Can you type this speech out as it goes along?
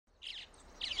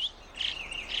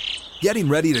Getting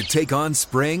ready to take on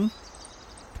spring?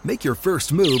 Make your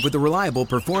first move with the reliable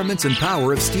performance and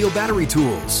power of Steel battery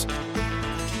tools.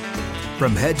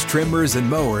 From hedge trimmers and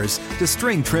mowers to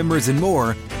string trimmers and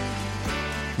more,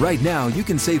 right now you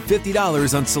can save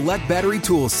 $50 on select battery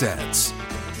tool sets.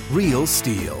 Real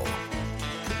Steel.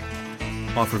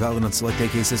 Offer valid on select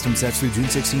AK system sets through June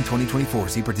 16, 2024.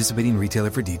 See participating retailer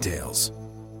for details.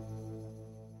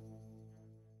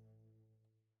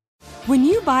 When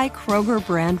you buy Kroger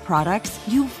brand products,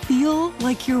 you feel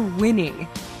like you're winning.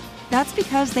 That's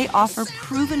because they offer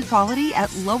proven quality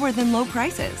at lower than low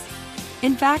prices.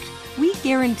 In fact, we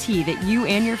guarantee that you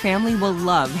and your family will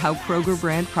love how Kroger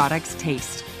brand products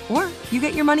taste, or you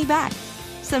get your money back.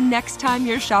 So next time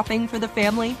you're shopping for the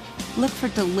family, look for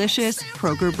delicious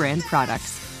Kroger brand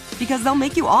products, because they'll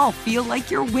make you all feel like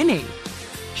you're winning.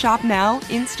 Shop now,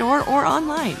 in-store, or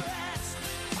online.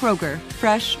 Kroger,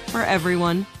 fresh for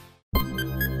everyone.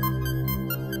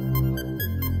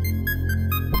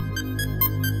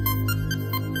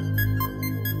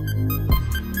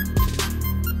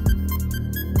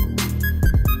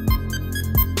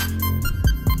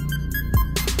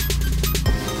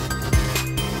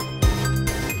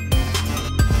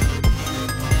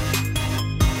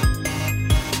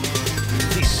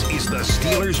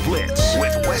 Steelers Blitz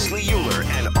with Wesley Euler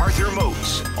and Arthur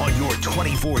Moats on your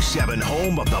 24/7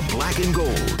 home of the black and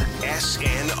gold,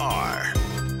 SNR.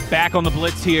 Back on the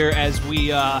Blitz here as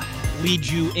we lead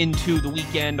you into the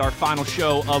weekend, our final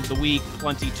show of the week.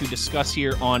 Plenty to discuss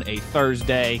here on a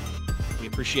Thursday. We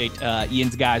appreciate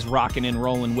Ian's guys rocking and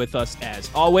rolling with us as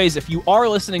always. If you are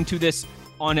listening to this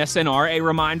on SNR, a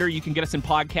reminder, you can get us in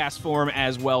podcast form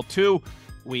as well too.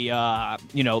 We,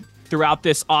 throughout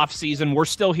this off season, we're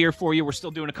still here for you. We're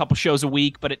still doing a couple shows a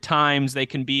week, but at times they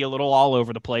can be a little all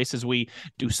over the place as we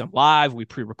do some live, we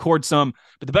pre-record some.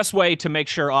 But the best way to make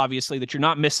sure, obviously, that you're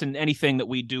not missing anything that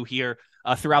we do here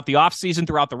throughout the off season,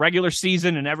 throughout the regular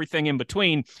season, and everything in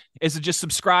between is to just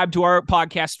subscribe to our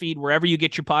podcast feed wherever you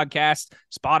get your podcasts: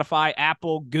 Spotify,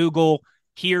 Apple, Google,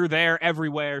 here, there,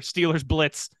 everywhere. Steelers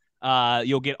Blitz.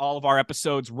 You'll get all of our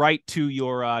episodes right to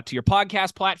your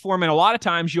podcast platform, and a lot of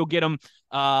times you'll get them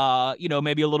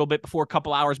maybe a little bit before, a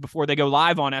couple hours before they go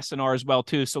live on SNR as well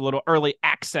too. So a little early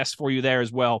access for you there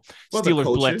as well. For Steelers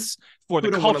the Blitz for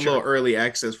the culture. Want a little early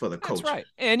access for the culture. That's right.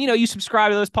 And you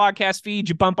subscribe to those podcast feeds,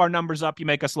 you bump our numbers up, you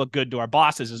make us look good to our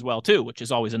bosses as well too, which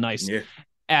is always a nice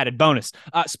added bonus.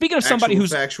 Speaking of somebody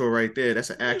who's factual right there, that's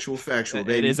an actual factual,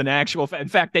 baby. It is an actual. In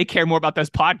fact, they care more about those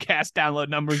podcast download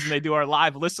numbers than they do our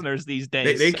live listeners these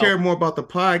days. They care more about the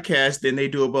podcast than they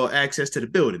do about access to the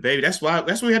building, baby. That's why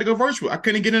we had to go virtual. I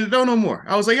couldn't get in the door no more.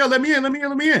 I was like, yo, let me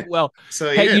in. Well,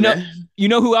 so hey, man. you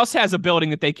know who else has a building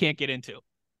that they can't get into?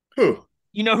 Who?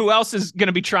 You know who else is going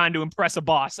to be trying to impress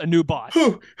a new boss?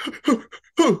 Who?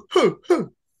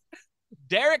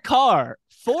 Derek Carr,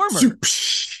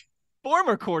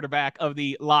 former quarterback of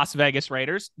the Las Vegas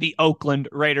Raiders, the Oakland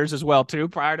Raiders as well too.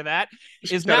 Prior to that,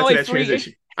 is now a free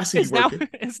agent.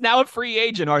 Is now a free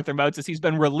agent. Arthur Moats, as he's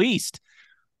been released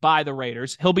by the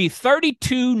Raiders. He'll be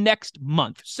 32 next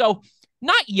month, so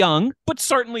not young, but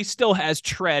certainly still has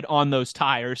tread on those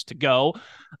tires to go.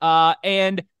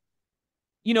 And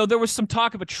there was some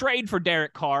talk of a trade for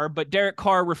Derek Carr, but Derek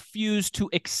Carr refused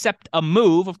to accept a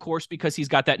move, of course, because he's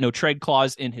got that no trade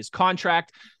clause in his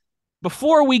contract.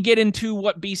 Before we get into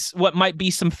what might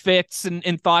be some fits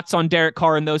and thoughts on Derek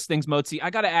Carr and those things, Mozi, I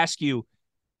got to ask you,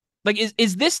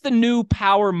 is this the new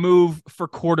power move for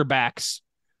quarterbacks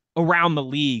around the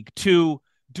league to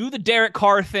do the Derek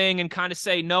Carr thing and kind of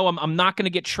say, no, I'm not going to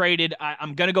get traded.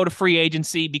 I'm going to go to free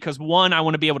agency because, one, I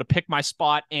want to be able to pick my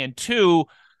spot, and two,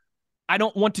 I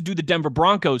don't want to do the Denver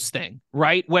Broncos thing,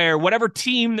 right? Where whatever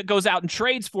team that goes out and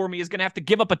trades for me is going to have to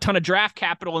give up a ton of draft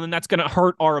capital, and then that's going to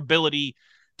hurt our ability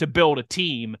to build a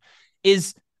team.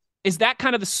 Is that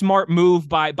kind of the smart move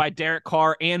by Derek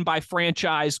Carr and by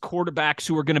franchise quarterbacks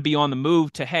who are going to be on the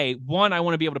move to, hey, one, I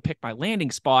want to be able to pick my landing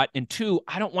spot, and two,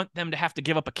 I don't want them to have to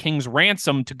give up a king's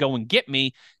ransom to go and get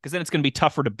me, because then it's going to be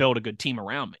tougher to build a good team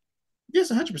around me.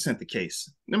 Yes, 100% the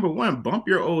case. Number one, bump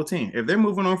your old team. If they're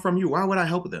moving on from you, why would I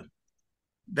help them?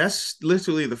 That's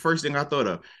literally the first thing I thought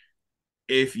of.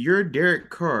 If you're Derek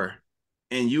Carr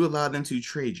and you allow them to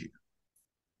trade you,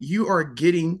 you are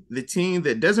getting the team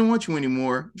that doesn't want you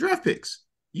anymore draft picks.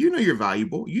 You know you're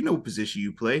valuable. You know what position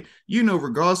you play. You know,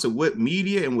 regardless of what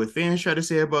media and what fans try to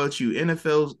say about you,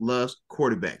 NFL loves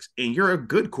quarterbacks. And you're a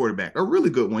good quarterback, a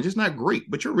really good one. Just not great,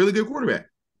 but you're a really good quarterback.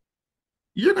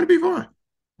 You're going to be fine.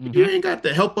 Mm-hmm. You ain't got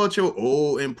to help out your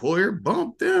old employer.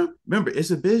 Bump them. Remember,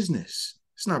 it's a business.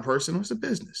 It's not personal. It's a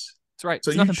business. That's right. So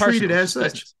you treat it as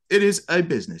such. It is a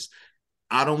business.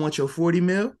 I don't want your 40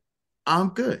 mil. I'm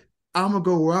good. I'm going to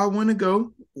go where I want to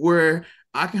go, where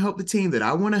I can help the team that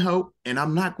I want to help, and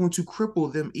I'm not going to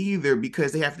cripple them either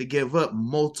because they have to give up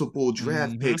multiple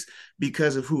draft picks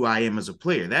because of who I am as a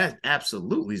player. That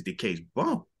absolutely is the case.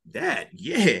 Bump that,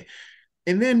 yeah.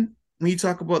 And then when you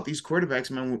talk about these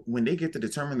quarterbacks, man, when they get to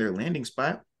determine their landing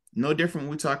spot, no different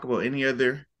when we talk about any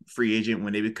other free agent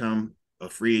when they become a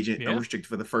free agent unrestricted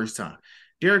for the first time.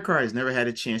 Derek Carr has never had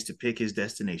a chance to pick his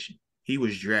destination. He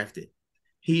was drafted.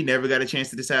 He never got a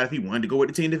chance to decide if he wanted to go with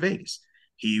the team to Vegas.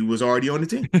 He was already on the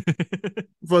team.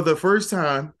 For the first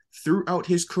time throughout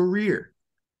his career,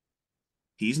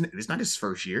 it's not his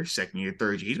first year, second year,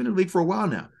 third year. He's been in the league for a while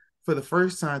now. For the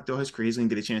first time throughout his career, he's going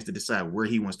to get a chance to decide where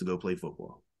he wants to go play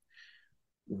football.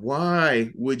 Why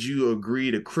would you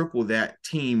agree to cripple that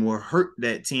team or hurt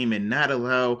that team and not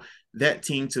allow that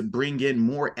team to bring in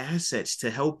more assets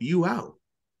to help you out?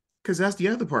 Because that's the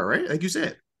other part, right? Like you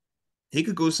said, he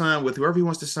could go sign with whoever he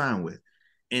wants to sign with.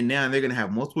 And now they're going to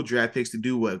have multiple draft picks to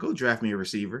do what? Go draft me a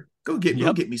receiver. Go get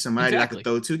me somebody I can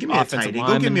throw to. Give me a tight end.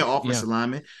 Go give me an offensive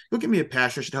lineman. Go give me a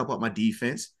pass rusher to help out my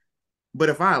defense. But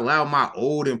if I allow my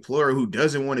old employer who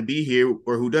doesn't want to be here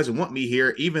or who doesn't want me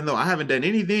here, even though I haven't done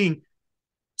anything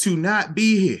to not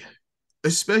be here,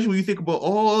 especially when you think about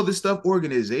all the stuff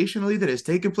organizationally that has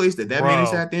taken place that man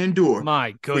has had to endure.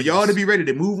 My goodness. For y'all to be ready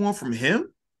to move on from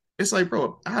him, it's like,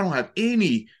 bro, I don't have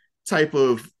any type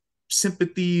of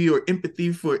sympathy or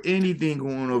empathy for anything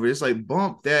going over. It's like,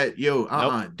 bump that,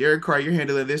 nope. Derek Carr, you're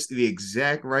handling this the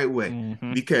exact right way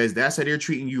because that's how they're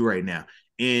treating you right now.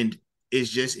 And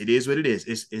it is what it is.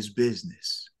 It's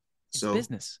business. It's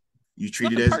business. You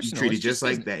treat it just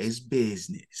like that. It's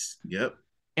business. Yep.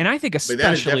 And I think especially, but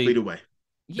that is definitely the way.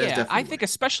 I think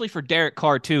especially for Derek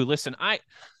Carr too. Listen, I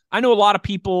know a lot of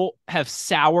people have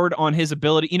soured on his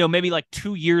ability. Maybe like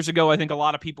 2 years ago, I think a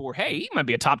lot of people were, hey, he might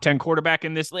be a top 10 quarterback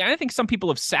in this league. I think some people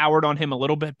have soured on him a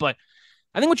little bit, but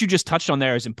I think what you just touched on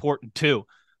there is important too.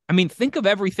 I mean, think of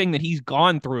everything that he's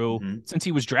gone through since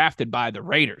he was drafted by the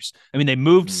Raiders. I mean, they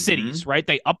moved cities, right?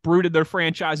 They uprooted their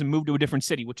franchise and moved to a different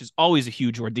city, which is always a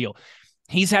huge ordeal.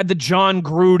 He's had the John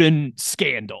Gruden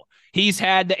scandal. He's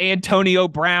had the Antonio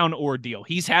Brown ordeal.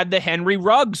 He's had the Henry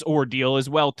Ruggs ordeal as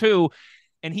well, too.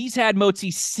 And he's had,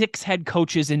 Motzi, 6 head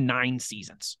coaches in 9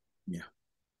 seasons. Yeah.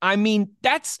 I mean,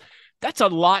 that's a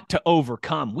lot to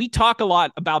overcome. We talk a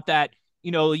lot about that.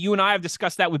 You and I have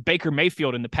discussed that with Baker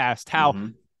Mayfield in the past, how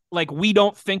like we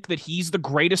don't think that he's the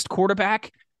greatest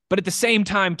quarterback, but at the same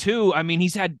time, too, I mean,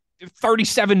 he's had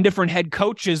 37 different head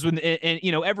coaches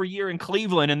every year in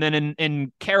Cleveland and then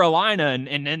in Carolina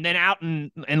and then out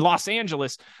in Los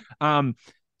Angeles. Some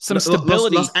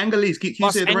stability. Los Angeles. Can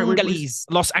you say it the right way, please?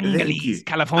 Los Angeles,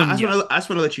 California. I just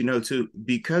want to let you know, too,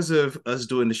 because of us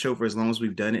doing the show for as long as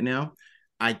we've done it now,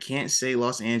 I can't say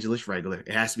Los Angeles regular.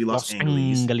 It has to be Los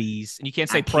Angeles. And you can't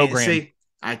say program.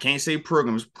 I can't say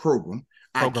program. It's program.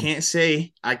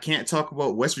 I can't talk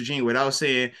about West Virginia without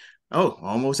saying,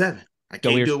 almost heaven. I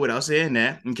can't do it without saying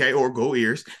that, okay, or go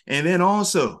ears. And then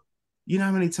also, you know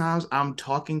how many times I'm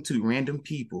talking to random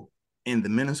people and the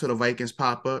Minnesota Vikings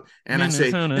pop up and I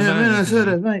say,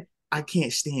 Minnesota Vikings. I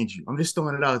can't stand you. I'm just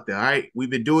throwing it out there, all right? We've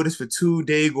been doing this for 2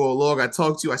 days or long. I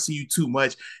talk to you. I see you too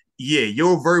much. Yeah,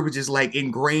 your verbiage is like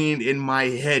ingrained in my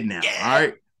head now, all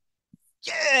right?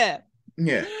 Yeah.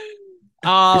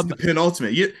 It's the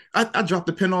penultimate. I dropped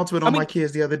the penultimate on my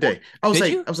kids the other day. I was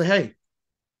like, hey,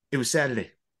 it was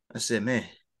Saturday. I said, man,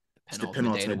 it's the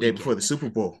penultimate day before the Super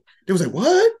Bowl. They was like,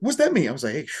 what? What's that mean? I was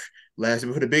like, hey, last day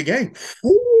before the big game.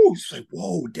 Ooh, she's like,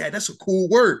 whoa, Dad, that's a cool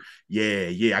word.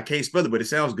 Yeah, I can't spell it, but it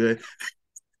sounds good.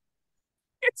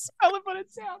 It's spell it, but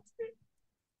it sounds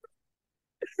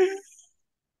good.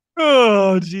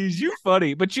 Oh, geez, you're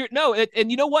funny. But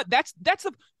and you know what? That's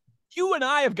you and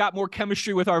I have got more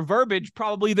chemistry with our verbiage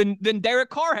probably than Derek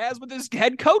Carr has with his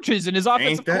head coaches and his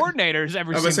offensive coordinators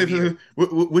every single year.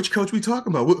 Which coach we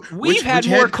talking about? We've had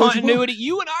more continuity.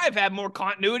 You and I have had more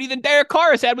continuity than Derek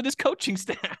Carr has had with his coaching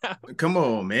staff. Come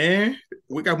on, man.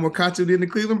 We got more continuity than the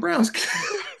Cleveland Browns.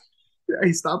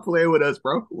 Hey, stop playing with us,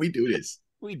 bro. We do this.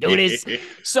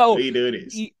 So we do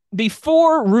this. The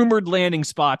 4 rumored landing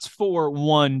spots for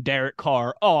one Derek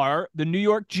Carr are the New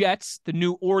York Jets, the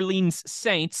New Orleans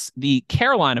Saints, the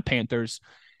Carolina Panthers,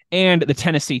 and the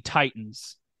Tennessee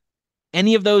Titans.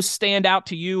 Any of those stand out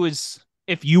to you as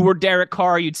if you were Derek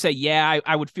Carr, you'd say, yeah,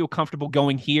 I would feel comfortable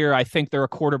going here. I think they're a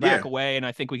quarterback away, and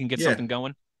I think we can get something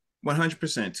going.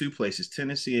 100%. 2 places,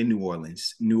 Tennessee and New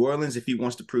Orleans. New Orleans, if he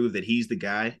wants to prove that he's the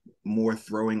guy, more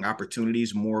throwing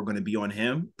opportunities, more going to be on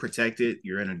him. Protected.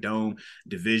 You're in a dome.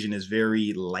 Division is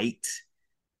very light.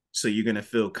 So you're going to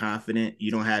feel confident.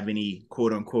 You don't have any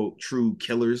quote unquote true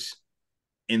killers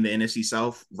in the NFC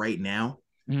South right now.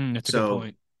 That's a good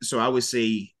point. So I would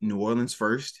say New Orleans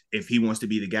first if he wants to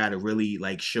be the guy to really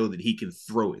like show that he can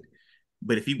throw it.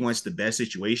 But if he wants the best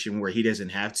situation where he doesn't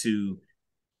have to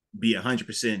be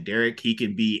 100% Derek, he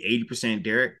can be 80%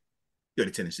 Derek, go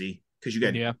to Tennessee because you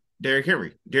got Derrick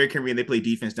Henry. Derrick Henry, and they play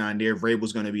defense down there.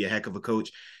 Vrabel's going to be a heck of a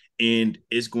coach, and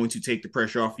it's going to take the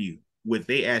pressure off of you. What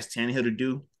they asked Tannehill to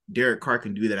do, Derek Carr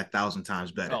can do that 1,000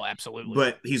 times better. Oh, absolutely.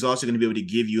 But he's also going to be able to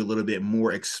give you a little bit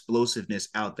more explosiveness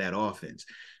out that offense.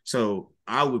 So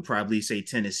I would probably say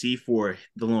Tennessee for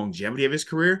the longevity of his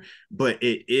career, but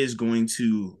it is going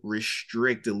to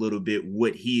restrict a little bit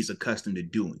what he's accustomed to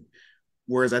doing.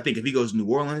 Whereas I think if he goes to New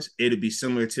Orleans, it'd be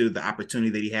similar to the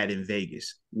opportunity that he had in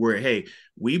Vegas, where, hey,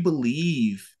 we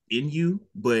believe in you,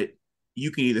 but you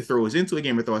can either throw us into a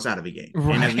game or throw us out of a game.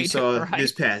 Right, and as we saw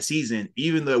this past season,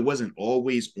 even though it wasn't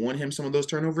always on him, some of those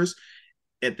turnovers,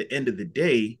 at the end of the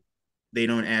day, they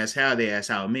don't ask how, they ask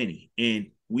how many.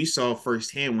 And we saw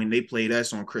firsthand when they played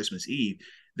us on Christmas Eve,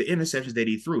 the interceptions that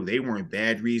he threw, they weren't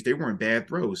bad reads, they weren't bad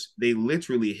throws. They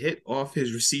literally hit off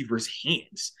his receiver's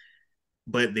hands,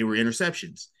 but they were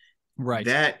interceptions. Right.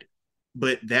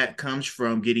 But that comes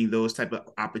from getting those type of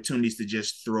opportunities to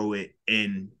just throw it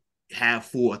and have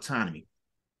full autonomy.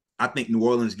 I think New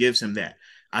Orleans gives him that.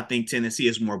 I think Tennessee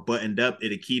is more buttoned up.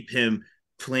 It'll keep him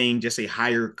playing just a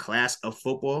higher class of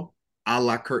football, a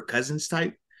la Kirk Cousins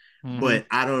type. But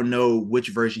I don't know which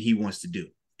version he wants to do.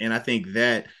 And I think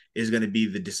that is going to be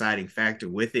the deciding factor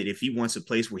with it. If he wants a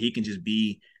place where he can just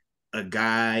be a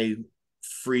guy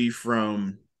free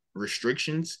from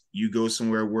restrictions, you go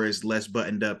somewhere where it's less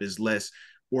buttoned up, is less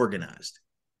organized.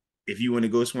 If you want to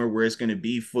go somewhere where it's going to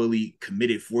be fully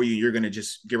committed for you, you're going to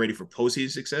just get ready for postseason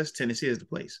success, Tennessee is the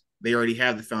place. They already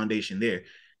have the foundation there.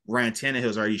 Ryan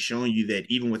Tannehill's already shown you that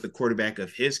even with a quarterback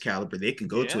of his caliber, they can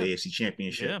go to AFC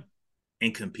Championship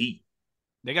and compete.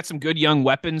 They got some good young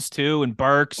weapons too, and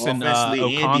Burks and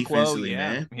Okonkwo.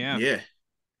 Man. Yeah.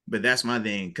 But that's my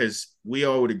thing, because we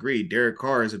all would agree Derek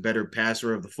Carr is a better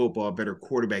passer of the football, a better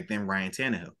quarterback than Ryan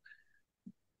Tannehill.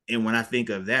 And when I think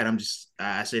of that,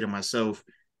 I say to myself,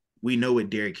 we know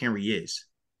what Derrick Henry is.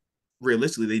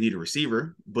 Realistically, they need a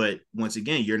receiver, but once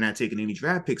again, you're not taking any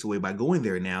draft picks away by going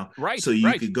there now. Right. So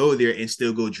you could go there and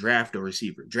still go draft a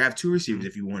receiver, draft two receivers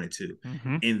if you wanted to.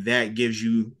 And that gives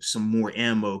you some more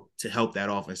ammo to help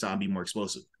that offense out and be more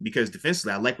explosive. Because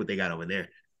defensively, I like what they got over there.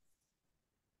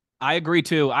 I agree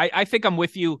too. I think I'm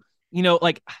with you. You know,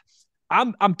 like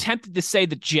I'm tempted to say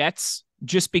the Jets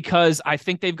just because I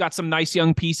think they've got some nice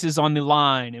young pieces on the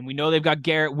line, and we know they've got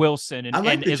Garrett Wilson, and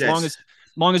as long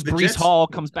as Breece Jets, Hall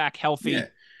comes back healthy,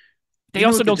 they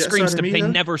also don't scream stability. They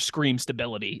never scream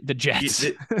stability. The Jets,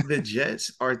 the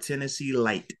Jets are Tennessee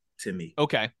light to me.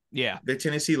 Okay, yeah, they're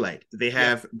Tennessee light. They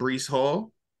have Breece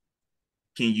Hall.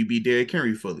 Can you be Derrick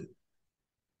Henry fully?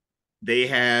 They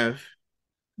have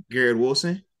Garrett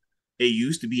Wilson. It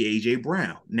used to be A.J.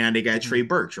 Brown. Now they got Trey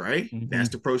Burks, right? That's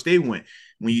the approach they went.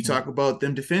 When you talk about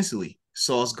them defensively,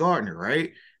 Sauce Gardner,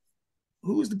 right?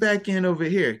 Who's the back end over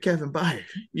here? Kevin Byard,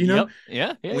 you know?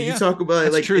 Yep. Yeah. When you talk about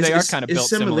it, like, true. They are kind of built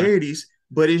similarities,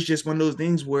 but it's just one of those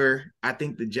things where I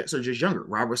think the Jets are just younger.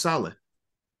 Robert Saleh,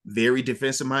 very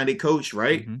defensive-minded coach,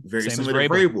 right? Very Same similar to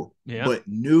Vrabel, but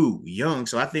new, young.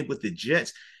 So I think with the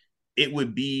Jets, it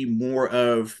would be more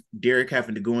of Derek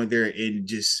having to go in there and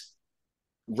just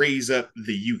raise up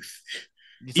the youth.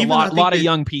 It's a lot of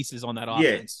young pieces on that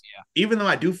offense. Yeah. Even though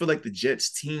I do feel like the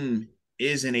Jets team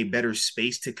is in a better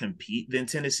space to compete than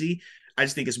Tennessee, I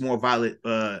just think it's more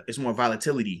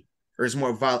volatility, or it's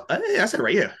more I said it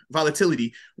right,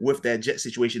 volatility with that Jet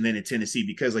situation than in Tennessee,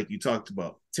 because like you talked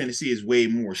about, Tennessee is way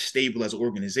more stable as an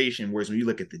organization, whereas when you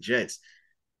look at the Jets,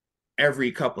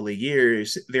 every couple of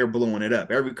years they're blowing it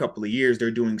up. Every couple of years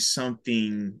they're doing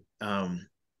something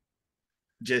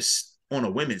just on a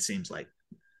whim, it seems like.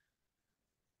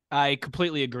 I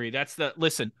completely agree.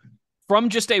 Listen, from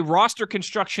just a roster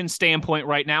construction standpoint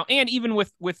right now, and even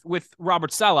with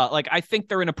Robert Saleh, like, I think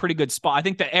they're in a pretty good spot. I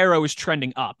think the arrow is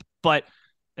trending up, but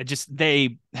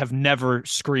they have never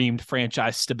screamed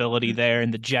franchise stability there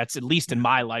in the Jets, at least in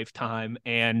my lifetime.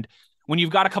 And when you've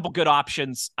got a couple good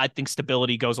options, I think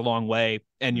stability goes a long way.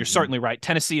 And you're certainly right.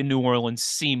 Tennessee and New Orleans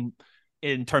seem,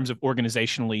 in terms of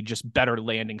organizationally, just better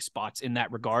landing spots in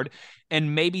that regard.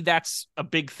 And maybe that's a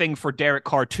big thing for Derek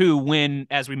Carr too, when,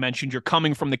 as we mentioned, you're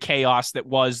coming from the chaos that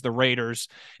was the Raiders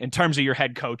in terms of your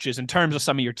head coaches, in terms of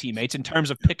some of your teammates, in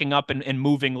terms of picking up and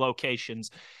moving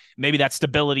locations. Maybe that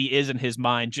stability is, in his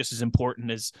mind, just as important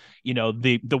as, you know,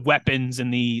 the weapons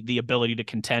and the ability to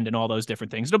contend and all those different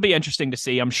things. It'll be interesting to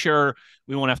see. I'm sure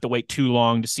we won't have to wait too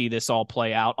long to see this all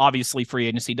play out. Obviously, free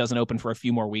agency doesn't open for a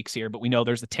few more weeks here, but we know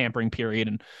there's the tampering period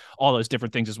and all those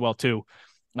different things as well too.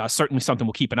 certainly something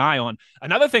we'll keep an eye on.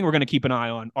 Another thing we're going to keep an eye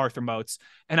on, Arthur Moats,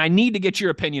 and I need to get your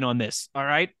opinion on this. All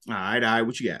right. All right.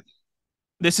 What you got?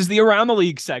 This is the Around the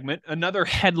League segment. Another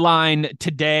headline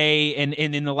today and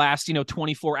in the last,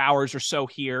 24 hours or so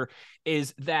here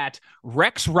is that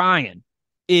Rex Ryan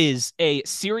is a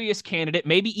serious candidate,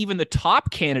 maybe even the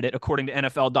top candidate, according to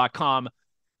NFL.com,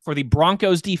 for the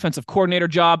Broncos defensive coordinator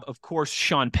job. Of course,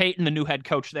 Sean Payton, the new head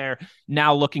coach there,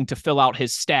 now looking to fill out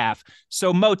his staff.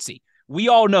 So, Moatsy, we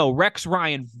all know Rex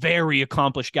Ryan, very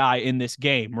accomplished guy in this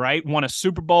game, right? Won a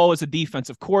Super Bowl as a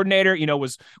defensive coordinator,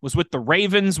 was with the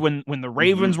Ravens when the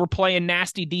Ravens were playing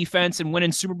nasty defense and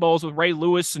winning Super Bowls with Ray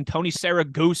Lewis and Tony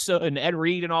Saragusa and Ed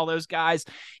Reed and all those guys.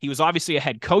 He was obviously a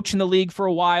head coach in the league for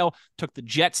a while, took the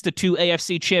Jets to 2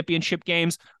 AFC championship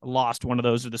games, lost one of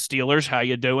those to the Steelers. How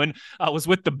you doing? Was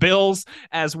with the Bills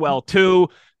as well, too.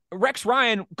 Rex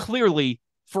Ryan clearly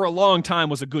for a long time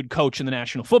was a good coach in the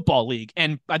National Football League,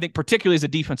 and I think particularly as a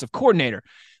defensive coordinator.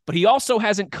 But he also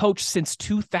hasn't coached since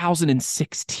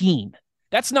 2016.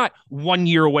 That's not 1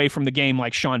 year away from the game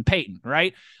like Sean Payton,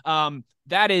 right?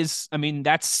 That's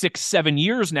 6-7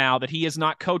 years now that he has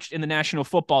not coached in the National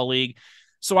Football League.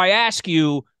 So I ask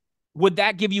you, would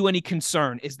that give you any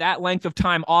concern? Is that length of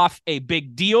time off a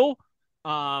big deal?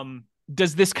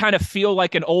 Does this kind of feel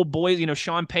like an old boy,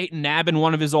 Sean Payton nabbing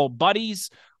one of his old buddies?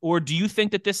 Or do you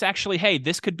think that this actually,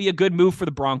 this could be a good move for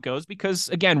the Broncos? Because,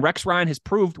 again, Rex Ryan has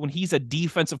proved when he's a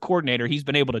defensive coordinator, he's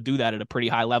been able to do that at a pretty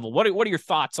high level. What are your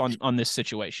thoughts on this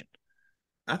situation?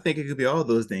 I think it could be all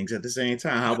those things at the same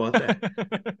time. How about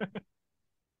that?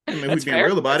 We've been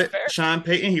real about it. Fair. Sean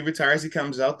Payton, he retires, he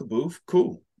comes out the booth.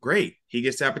 Cool. Great. He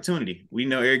gets the opportunity. We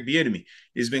know Eric Bieniemy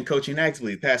has been coaching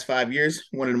actively the past 5 years,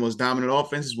 one of the most dominant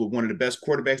offenses with one of the best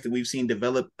quarterbacks that we've seen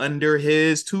develop under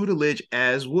his tutelage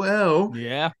as well.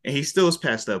 Yeah. And he still is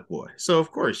passed up boy. So,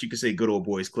 of course, you could say good old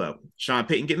boys club. Sean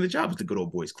Payton getting the job is the good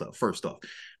old boys club, first off.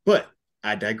 But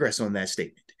I digress on that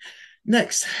statement.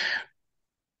 Next,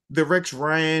 the Rex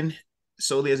Ryan,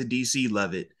 solely as a DC,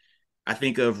 love it. I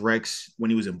think of Rex when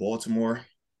he was in Baltimore,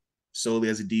 solely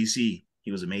as a DC.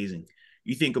 He was amazing.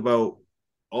 You think about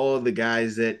all the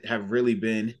guys that have really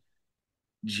been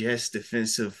just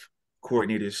defensive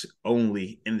coordinators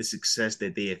only and the success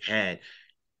that they have had.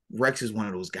 Rex is one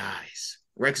of those guys.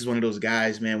 Rex is one of those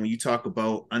guys, man, when you talk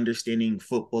about understanding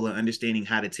football and understanding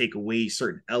how to take away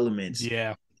certain elements,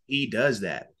 he does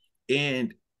that.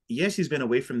 And yes, he's been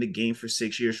away from the game for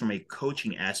 6 years from a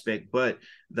coaching aspect, but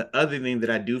the other thing that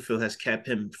I do feel has kept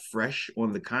him fresh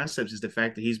on the concepts is the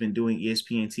fact that he's been doing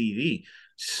ESPN TV.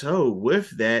 So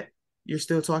with that, you're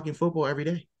still talking football every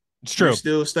day. It's true. You're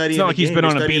still studying. It's not like he's been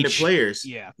on a beach. The players.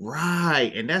 Yeah.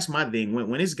 Right. And that's my thing.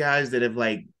 When it's guys that have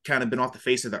kind of been off the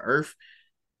face of the earth,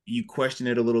 you question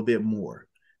it a little bit more.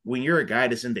 When you're a guy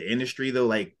that's in the industry,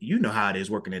 though, you know how it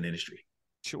is working in the industry.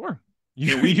 Sure.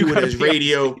 We do it as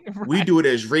radio. Right. We do it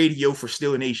as radio for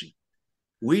Steel Nation.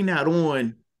 We not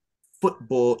on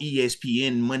football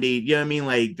ESPN Monday. You know what I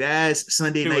mean? That's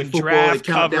Sunday Night Football, the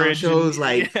countdown shows.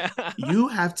 You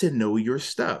have to know your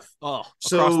stuff.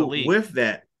 So with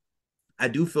that, I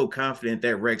do feel confident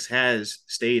that Rex has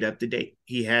stayed up to date.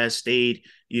 He has stayed,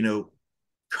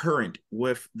 current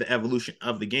with the evolution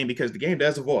of the game because the game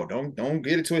does evolve. Don't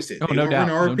get it twisted. They no doubt.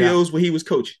 Run RPOs when he was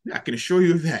coaching. I can assure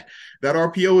you of that. That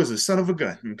RPO is a son of a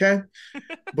gun. Okay,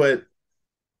 but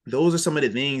those are some of the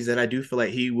things that I do feel like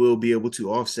he will be able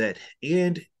to offset.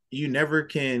 And you never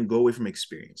can go away from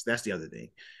experience. That's the other thing.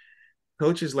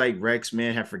 Coaches like Rex,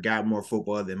 man, have forgotten more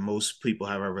football than most people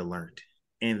have ever learned.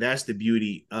 And that's the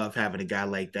beauty of having a guy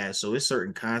like that. So it's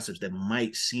certain concepts that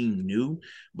might seem new,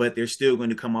 but they're still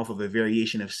going to come off of a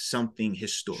variation of something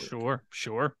historic.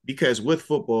 Sure. Because with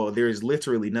football, there is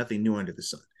literally nothing new under the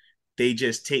sun. They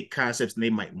just take concepts and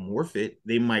they might morph it.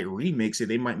 They might remix it.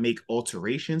 They might make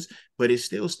alterations, but it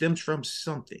still stems from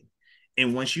something.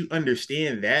 And once you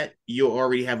understand that, you'll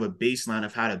already have a baseline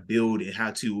of how to build and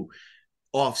how to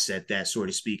offset that, so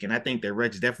to speak. And I think that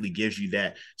Rex definitely gives you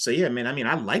that. So yeah, man,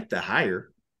 I like the hire.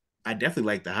 I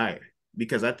definitely like the hire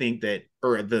because I think that,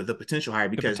 or the potential hire,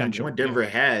 because Denver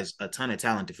has a ton of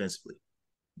talent defensively.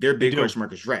 Their big question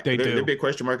mark is Rex. Their big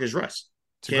question mark is Russ.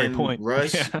 It's a great point.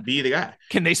 Russ be the guy?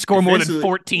 Can they score more than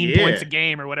 14 points a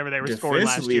game or whatever they were scoring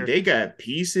last year? They got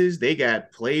pieces, they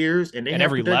got players, and they have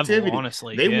every level,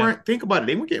 honestly. They weren't, think about it,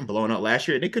 they weren't getting blown out last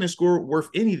year. They couldn't score worth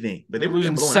anything, but they were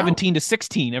losing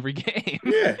 17-16 every game.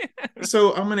 Yeah.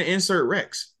 So I'm going to insert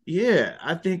Rex. Yeah,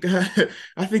 I think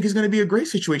it's going to be a great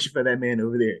situation for that man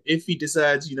over there. If he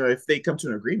decides, if they come to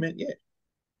an agreement, yeah.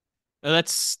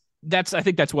 I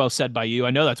think that's well said by you.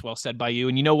 I know that's well said by you.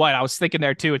 And you know what? I was thinking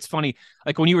there too. It's funny.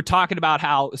 When you were talking about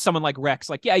how someone like Rex,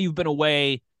 you've been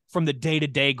away from the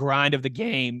day-to-day grind of the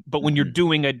game. But when you're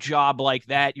doing a job like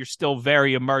that, you're still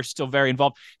very immersed, still very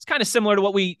involved. It's kind of similar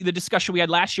to the discussion we had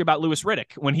last year about Louis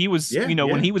Riddick when he was,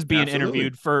 when he was being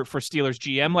interviewed for Steelers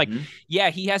GM. Like,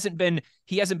 he hasn't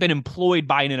been employed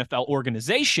by an NFL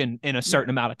organization in a certain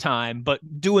amount of time, but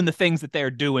doing the things that they're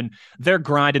doing, they're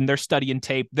grinding, they're studying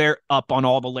tape, they're up on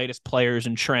all the latest players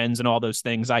and trends and all those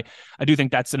things. I do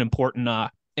think that's an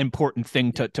important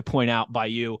thing to point out by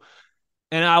you.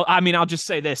 And I'll just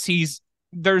say this: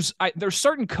 there's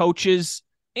certain coaches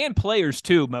and players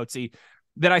too, Mozi,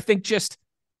 that I think just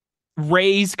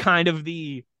raise kind of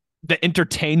the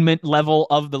entertainment level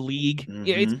of the league.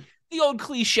 It's the old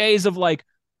cliches of like,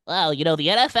 well, the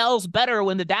NFL's better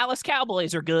when the Dallas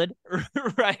Cowboys are good,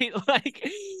 right? Like,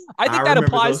 I think that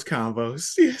applies. Those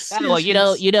combos. Yes.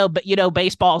 Well, but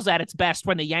baseball's at its best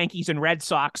when the Yankees and Red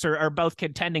Sox are both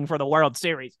contending for the World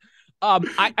Series.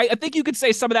 I think you could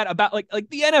say some of that about like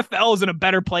the NFL is in a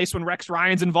better place when Rex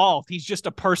Ryan's involved. He's just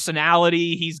a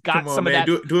personality. He's got of that.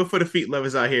 Do it for the feet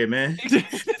lovers out here, man.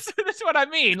 That's what I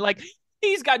mean. Like,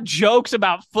 he's got jokes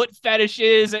about foot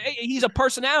fetishes. He's a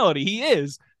personality. He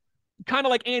is kind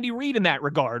of like Andy Reid in that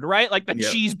regard, right? Like the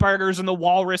cheeseburgers and the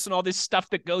walrus and all this stuff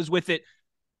that goes with it.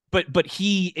 But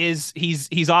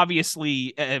he's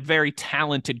obviously a very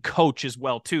talented coach as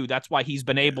well too. That's why he's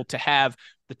been able to have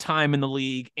the time in the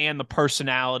league and the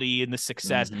personality and the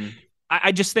success.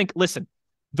 I just think, listen,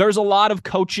 there's a lot of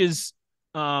coaches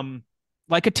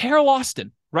like a Teryl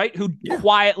Austin, right, who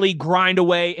quietly grind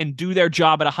away and do their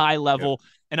job at a high level.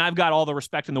 And I've got all the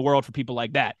respect in the world for people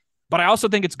like that. But I also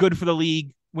think it's good for the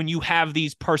league when you have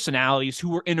these personalities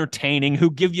who are entertaining,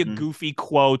 who give you goofy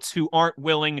quotes, who aren't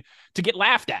willing to get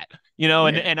laughed at,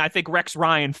 and I think Rex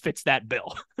Ryan fits that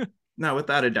bill. No,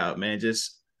 without a doubt, man.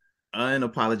 Just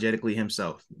unapologetically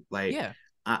himself. Like,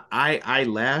 I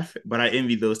laugh, but I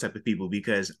envy those type of people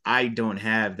because I don't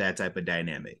have that type of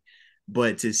dynamic.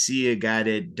 But to see a guy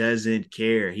that doesn't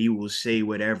care, he will say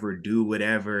whatever, do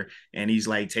whatever, and he's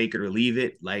like, take it or leave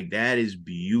it. Like, that is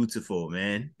beautiful,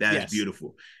 man. That is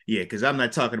beautiful. Yeah, because I'm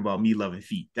not talking about me loving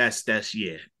feet. That's just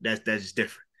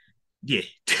different. Yeah.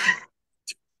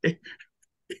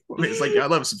 It's like, I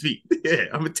love some feet. Yeah,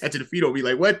 I'm attached to the feet. I'll be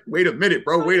like, what? Wait a minute,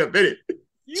 bro. Wait a minute.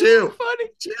 Chill.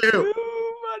 Chill.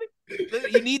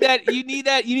 You need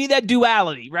that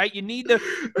duality, right? You need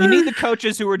the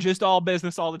coaches who are just all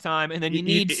business all the time, and then you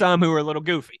need some who are a little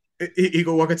goofy. He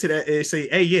go walk into that and say,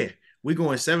 hey, we're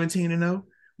going 17-0.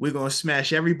 We're going to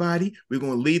smash everybody. We're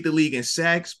going to lead the league in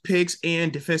sacks, picks,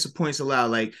 and defensive points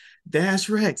allowed. Like, that's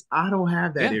Rex. I don't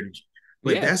have that energy.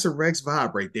 But that's a Rex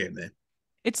vibe right there, man.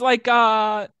 It's like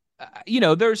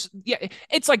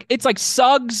it's like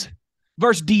Suggs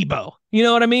versus Debo. You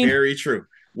know what I mean? Very true.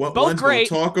 Both great.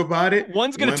 Gonna talk about it.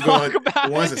 One's going to talk about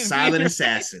it. One's a silent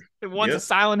assassin. One's a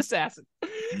silent assassin.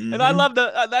 And I love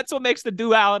that's what makes the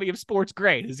duality of sports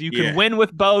great. Is you can win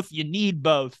with both. You need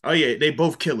both. Oh yeah, they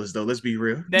both killers though. Let's be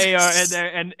real. They are,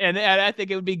 and I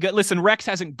think it would be good. Listen, Rex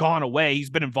hasn't gone away. He's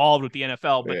been involved with the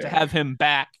NFL, but to have him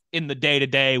back in the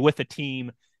day-to-day with a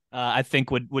team, I think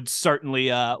would certainly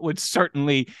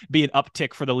be an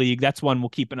uptick for the league. That's one we'll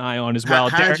keep an eye on as well.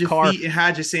 Hide your feet and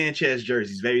hide your Sanchez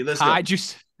jerseys, baby. Let's go.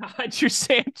 Hide your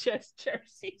Sanchez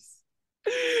jerseys.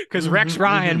 Because Rex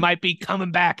Ryan might be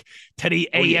coming back to the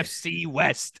AFC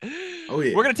West. Oh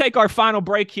yeah. We're gonna take our final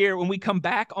break here. When we come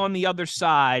back on the other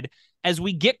side, as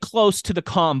we get close to the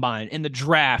combine and the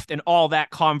draft and all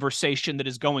that conversation that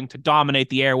is going to dominate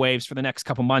the airwaves for the next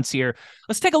couple months here,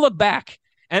 let's take a look back.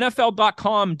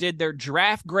 NFL.com did their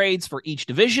draft grades for each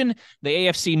division. The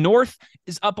AFC North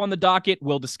is up on the docket.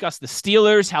 We'll discuss the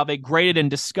Steelers, how they graded and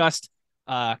discussed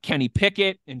Kenny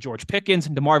Pickett and George Pickens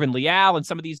and DeMarvin Leal and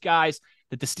some of these guys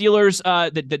that the Steelers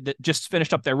that just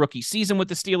finished up their rookie season with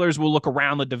the Steelers. We'll look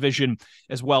around the division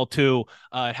as well, too,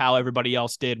 how everybody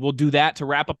else did. We'll do that to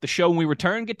wrap up the show when we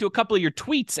return. Get to a couple of your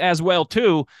tweets as well,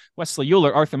 too. Wesley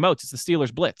Euler, Arthur Moats. It's the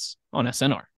Steelers Blitz on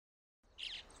SNR.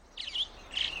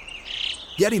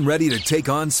 Getting ready to take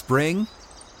on spring?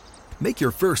 Make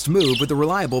your first move with the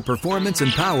reliable performance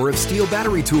and power of Steel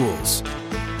battery tools.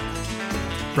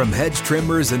 From hedge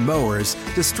trimmers and mowers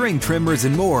to string trimmers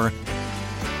and more,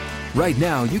 right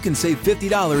now you can save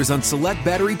 $50 on select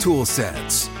battery tool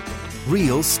sets.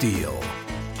 Real Steel.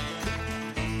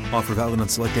 Offer valid on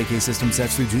select AK system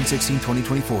sets through June 16,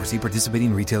 2024. See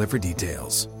participating retailer for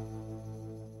details.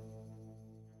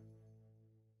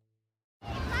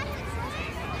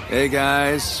 Hey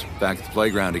guys, back at the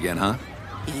playground again, huh?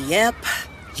 Yep.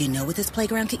 You know what this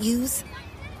playground could use?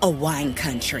 A wine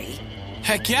country.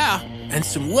 Heck yeah, and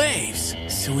some waves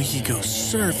so we could go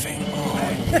surfing.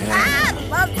 Oh, yeah.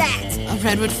 Love that. A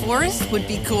redwood forest would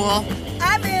be cool.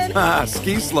 I'm in. Ah,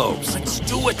 ski slopes. Let's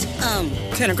do it.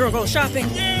 Can a girl go shopping?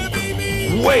 Yeah,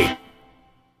 baby. Wait!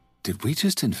 Did we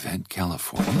just invent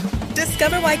California?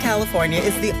 Discover why California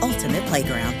is the ultimate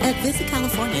playground at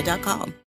visitcalifornia.com.